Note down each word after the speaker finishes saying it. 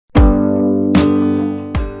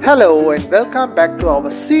Hello and welcome back to our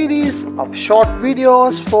series of short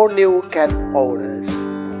videos for new cat owners.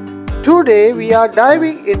 Today we are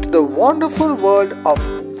diving into the wonderful world of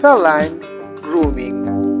feline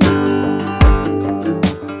grooming.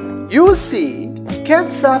 You see,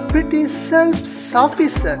 cats are pretty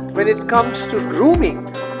self-sufficient when it comes to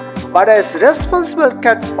grooming. But as responsible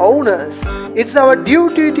cat owners, it's our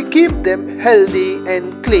duty to keep them healthy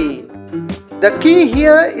and clean. The key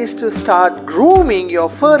here is to start grooming your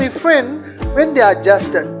furry friend when they are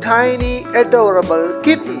just a tiny, adorable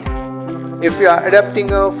kitten. If you are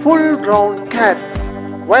adopting a full-grown cat,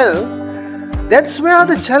 well, that's where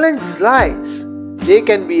the challenge lies. They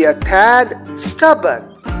can be a tad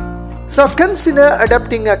stubborn. So consider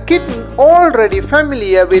adopting a kitten already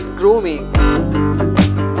familiar with grooming.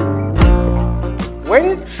 When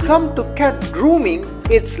it's come to cat grooming,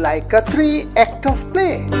 it's like a 3-act of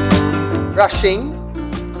play. Brushing,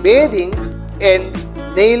 bathing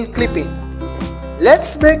and nail clipping.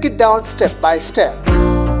 Let's break it down step by step.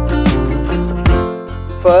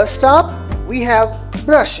 First up, we have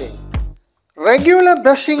brushing. Regular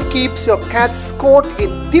brushing keeps your cat's coat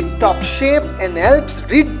in tip-top shape and helps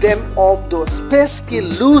rid them of those pesky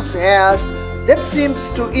loose hairs that seems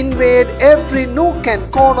to invade every nook and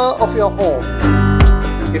corner of your home.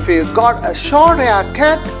 If you've got a short hair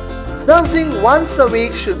cat, brushing once a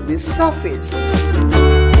week should be suffice.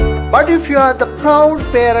 But if you are the proud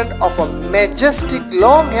parent of a majestic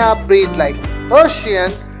long hair breed like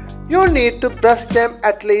Persian, you'll need to brush them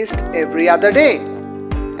at least every other day.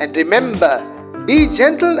 And remember, be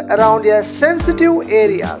gentle around your sensitive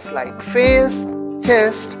areas like face,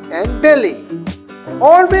 chest and belly.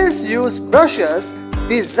 Always use brushes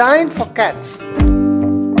designed for cats.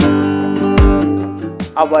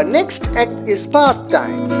 Our next act is bath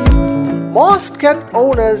time. Most cat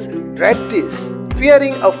owners dread this,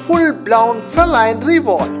 fearing a full-blown feline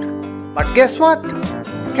revolt. But guess what?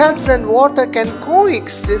 Cats and water can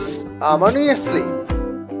coexist harmoniously.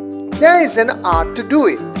 There is an art to do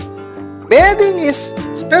it. Bathing is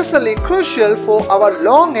especially crucial for our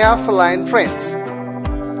long-hair feline friends.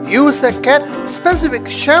 Use a cat-specific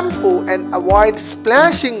shampoo and avoid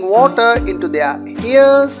splashing water into their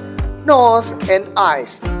ears, nose and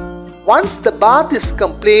eyes. Once the bath is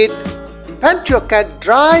complete, pat your cat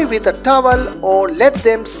dry with a towel or let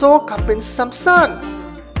them soak up in some sun.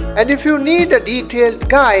 And if you need a detailed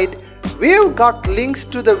guide, we've got links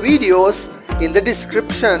to the videos in the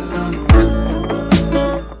description.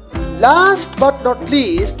 Last but not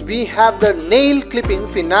least, we have the nail clipping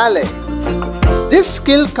finale. This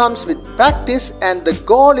skill comes with practice and the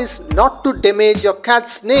goal is not to damage your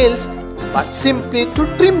cat's nails but simply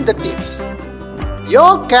to trim the tips.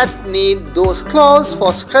 Your cat needs those claws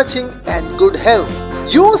for scratching and good health.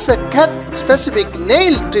 Use a cat-specific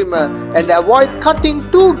nail trimmer and avoid cutting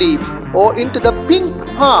too deep or into the pink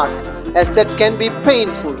part, as that can be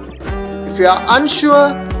painful. If you are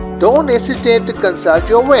unsure, don't hesitate to consult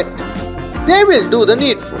your vet. They will do the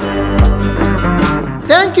needful.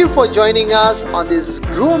 Thank you for joining us on this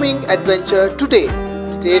grooming adventure today.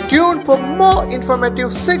 Stay tuned for more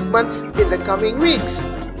informative segments in the coming weeks.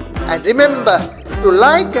 And remember to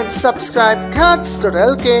like and subscribe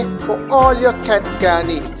Catzlk for all your cat care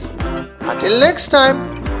needs. Until next time,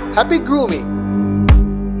 happy grooming!